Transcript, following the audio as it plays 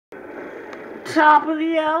Top of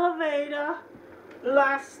the elevator.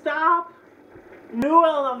 Last stop. New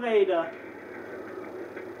elevator.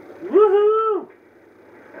 Woohoo!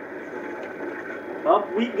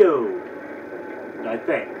 Up we go. I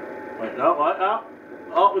think. Wait, no, what?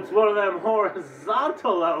 Oh, it's one of them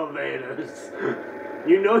horizontal elevators.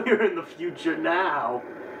 You know you're in the future now.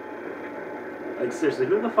 Like, seriously,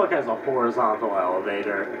 who the fuck has a horizontal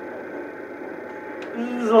elevator?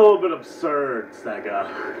 This is a little bit absurd, Stega.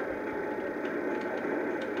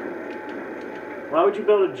 Why would you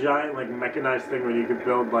build a giant, like, mechanized thing when you could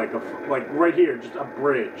build, like, like, right here, just a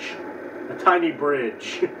bridge. A tiny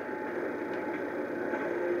bridge.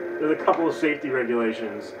 There's a couple of safety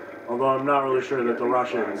regulations, although I'm not really sure that the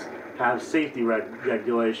Russians have safety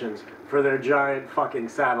regulations for their giant fucking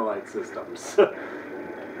satellite systems. Look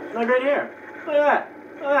right here. Look at that.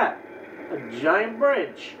 Look at that. A giant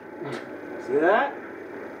bridge. See that?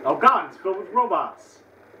 Oh god, it's filled with robots.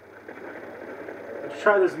 Let's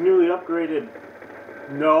try this newly upgraded...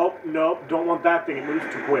 Nope, nope, don't want that thing. It moves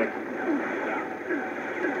too quick.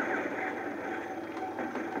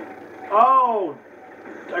 Oh!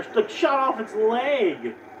 I like, shot off its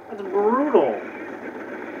leg. That's brutal.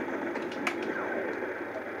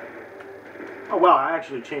 Oh wow, I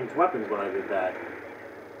actually changed weapons when I did that.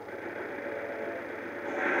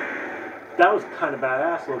 That was kind of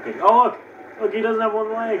badass looking. Oh look! Look, he doesn't have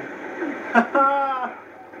one leg. Haha!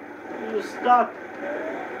 He's stuck.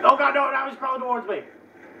 Oh god, no, now he's crawling towards me.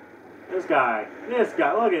 This guy,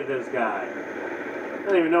 look at this guy. I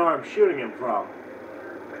don't even know where I'm shooting him from.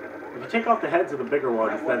 If you take off the heads of the bigger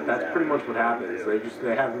ones, that's pretty much what happens.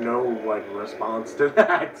 They have no, like, response to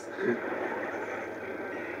that.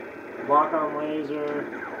 Block on laser.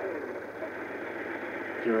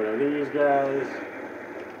 Get rid of these guys.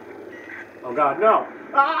 Oh god, no!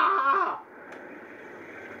 Ah!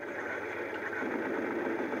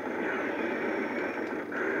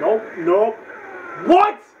 Nope, nope.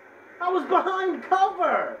 What? I was behind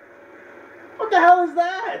cover! What the hell is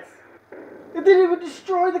that? It didn't even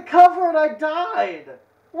destroy the cover and I died!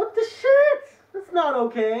 What the shit? That's not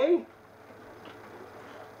okay.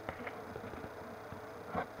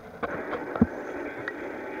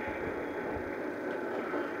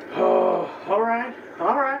 Oh, alright,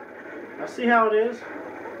 alright. I see how it is.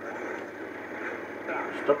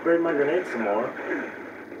 Just upgrade my grenade some more.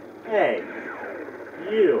 Hey,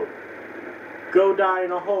 you. Go die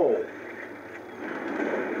in a hole.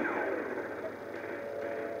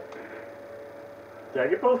 Did I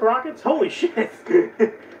get both rockets? Holy shit!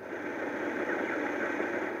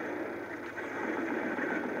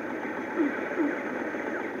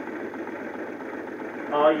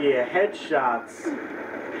 Oh yeah, headshots.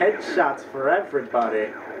 Headshots for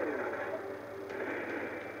everybody.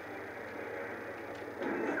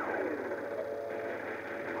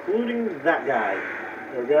 Including that guy.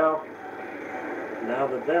 There we go. Now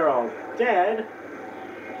that they're all dead,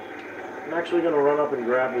 I'm actually going to run up and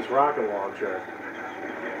grab this rocket launcher.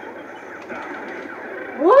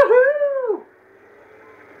 Woohoo!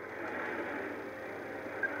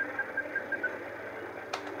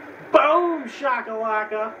 Boom,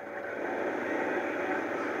 shakalaka!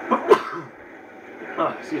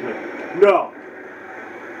 Oh, excuse me. No!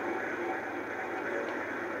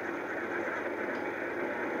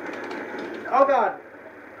 Oh god!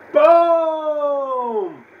 Boom!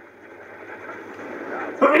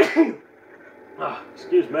 Oh,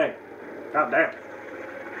 excuse me. God damn.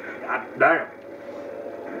 God damn.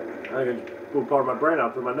 I think I just blew part of my brain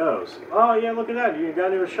out through my nose. Oh yeah, look at that. You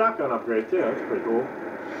got a shotgun upgrade too. That's pretty cool.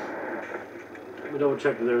 Let me double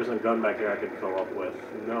check that there isn't a gun back here I could fill up with.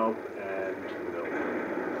 Nope, and nope.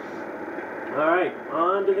 Alright,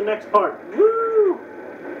 on to the next part. Woo!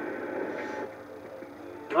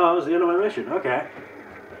 Oh, that was the end of my mission. Okay.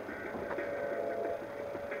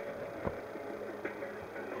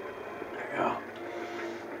 There you go.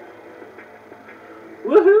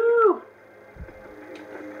 Woohoo!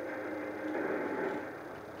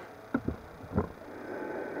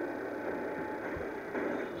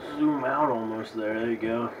 Zoom out almost there. There you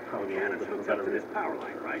go. Probably a little bit of a better view. Power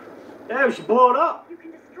line, right? Yeah, we should blow it up. You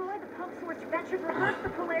can destroy the pump source. That should reverse the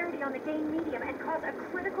polarity on the gain medium and cause a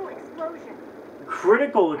critical explosion.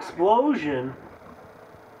 Critical explosion?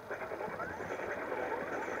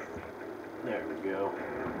 There we go.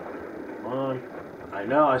 Come on. I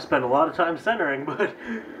know, I spent a lot of time centering, but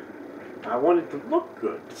I want it to look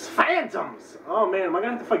good. It's phantoms! Oh man, am I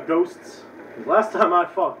gonna have to fight ghosts? Because last time I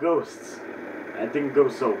fought ghosts, that didn't go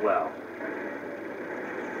so well.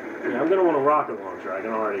 Yeah, I'm gonna want a rocket launcher, I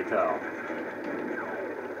can already tell.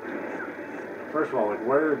 First of all, like,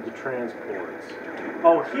 where are the transports?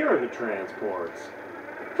 Oh, here are the transports.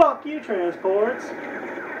 Fuck you, transports.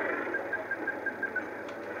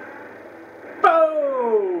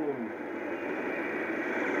 Boom!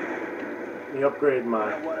 Let me upgrade my...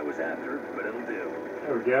 Not what I was after, but it'll do.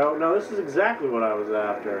 There we go. No, this is exactly what I was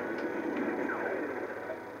after.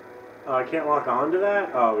 Oh, I can't lock onto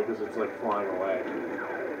that? Oh, because it's like flying away.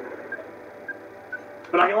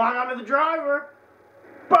 But I can lock onto the driver!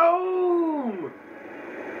 Boom!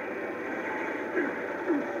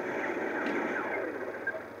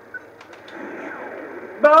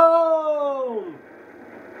 Boom!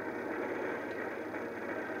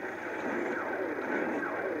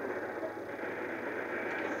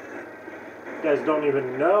 You guys don't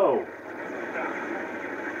even know.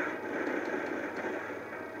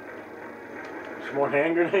 Some more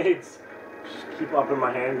hand grenades. Just keep upping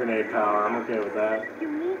my hand grenade power. I'm okay with that.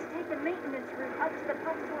 You need to take the maintenance route up to the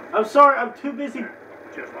pump source. I'm sorry, I'm too busy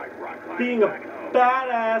Just like rock climbing being a back home.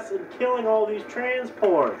 badass and killing all these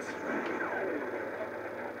transports.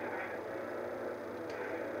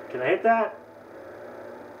 Can I hit that?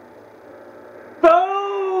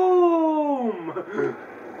 Boom!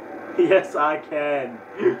 Yes, I can.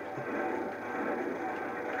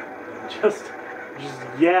 Just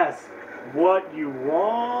yes. What you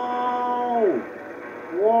want?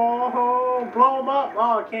 Whoa! Blow them up!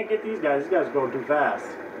 Oh, I can't get these guys. These guys are going too fast.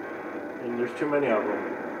 And there's too many of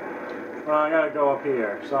them. Well, I gotta go up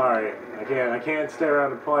here. Sorry. I can't stay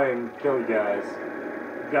around and play and kill you guys.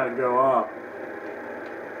 You gotta go up.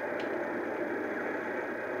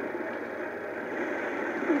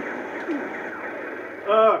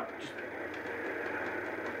 Just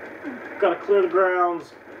gotta clear the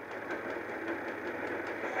grounds.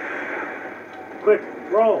 Quick,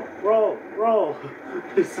 roll, roll, roll.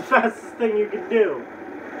 It's the fastest thing you can do.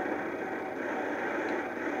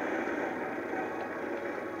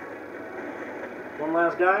 One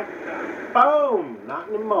last guy. Boom! Not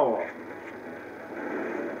anymore.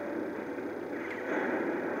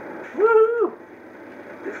 Woohoo!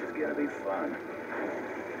 This is gonna be fun.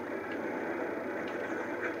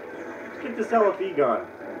 Let's get this LFE gun.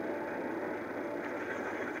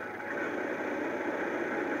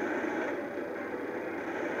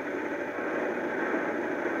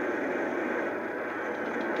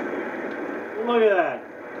 Look at that.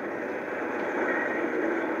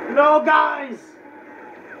 No, guys!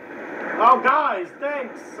 Oh, guys,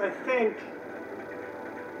 thanks, I think.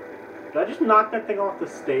 Did I just knock that thing off the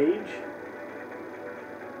stage?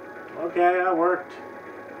 Okay, that worked.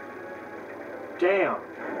 Damn.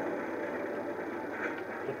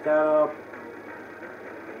 Pick that up.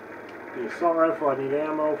 The assault rifle I need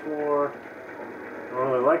ammo for. I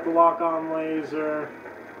don't really like the lock-on laser.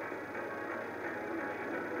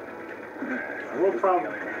 I will probably...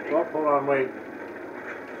 Oh, hold on, wait.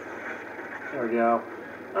 There we go.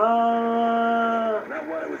 Not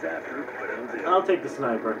what I was after, but it'll do. I'll take the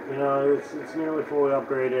sniper. You know, it's nearly fully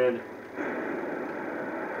upgraded.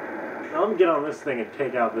 I'm gonna get on this thing and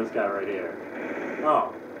take out this guy right here.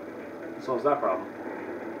 Oh. Solves that problem.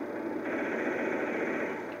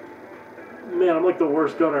 Man, I'm like the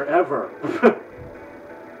worst gunner ever.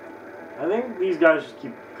 I think these guys just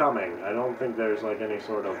keep coming. I don't think there's like any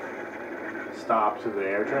sort of stop to the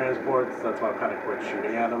air transports. That's why I kind of quit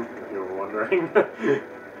shooting at them, if you were wondering.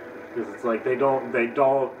 Because it's like they don't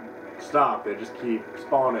stop. They just keep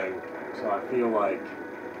spawning. So I feel like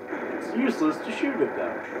it's useless to shoot at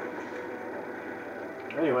them.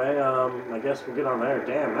 Anyway, I guess we'll get on there.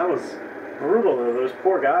 Damn, that was brutal though. Those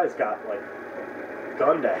poor guys got like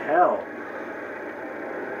gunned to hell.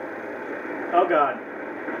 Oh god.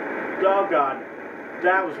 Oh god.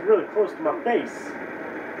 That was really close to my face.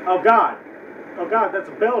 Oh god. Oh god, that's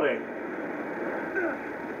a building.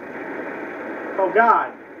 Oh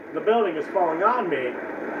god. The building is falling on me.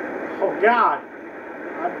 Oh god.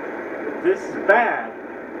 This is bad.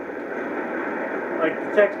 Like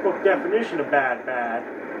the textbook definition of bad.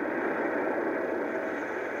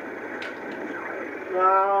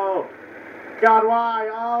 Oh. God, why?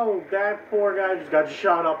 Oh, that poor guy just got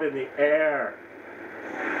shot up in the air.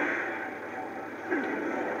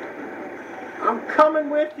 I'm coming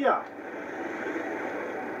with ya.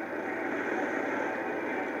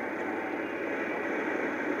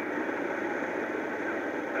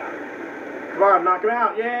 Come on, knock him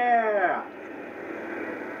out. Yeah.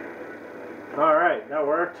 Alright, that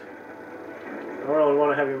worked. I don't really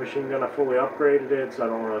want a heavy machine gun. I fully upgraded it, so I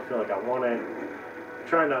don't really feel like I want it.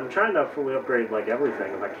 I'm trying to fully upgrade like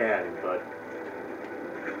everything if I can, but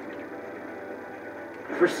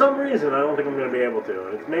for some reason I don't think I'm going to be able to.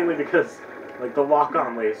 And it's mainly because like the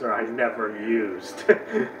lock-on laser I never used.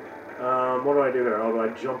 What do I do here? Oh, do I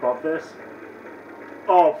jump up this?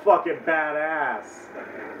 Oh, fucking badass.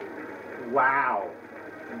 Wow.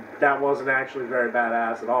 That wasn't actually very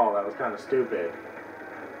badass at all. That was kind of stupid.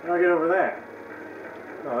 How do I get over there?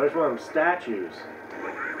 Oh, there's one of them statues.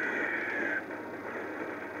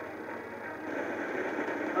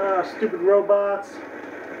 Ah, stupid robots.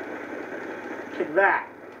 Kick that.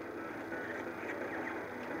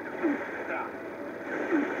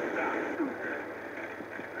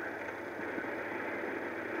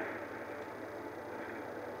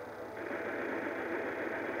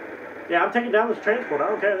 Yeah, I'm taking down this transport. I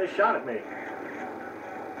don't care. They shot at me.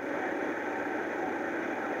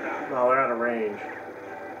 No, they're out of range.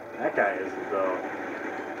 That guy isn't, though.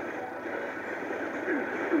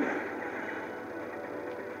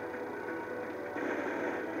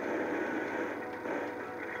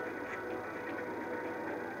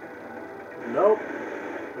 Nope.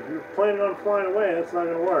 If you're planning on flying away, that's not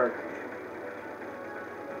going to work.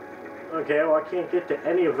 Okay, well, I can't get to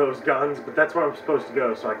any of those guns, but that's where I'm supposed to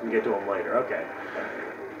go so I can get to them later. Okay.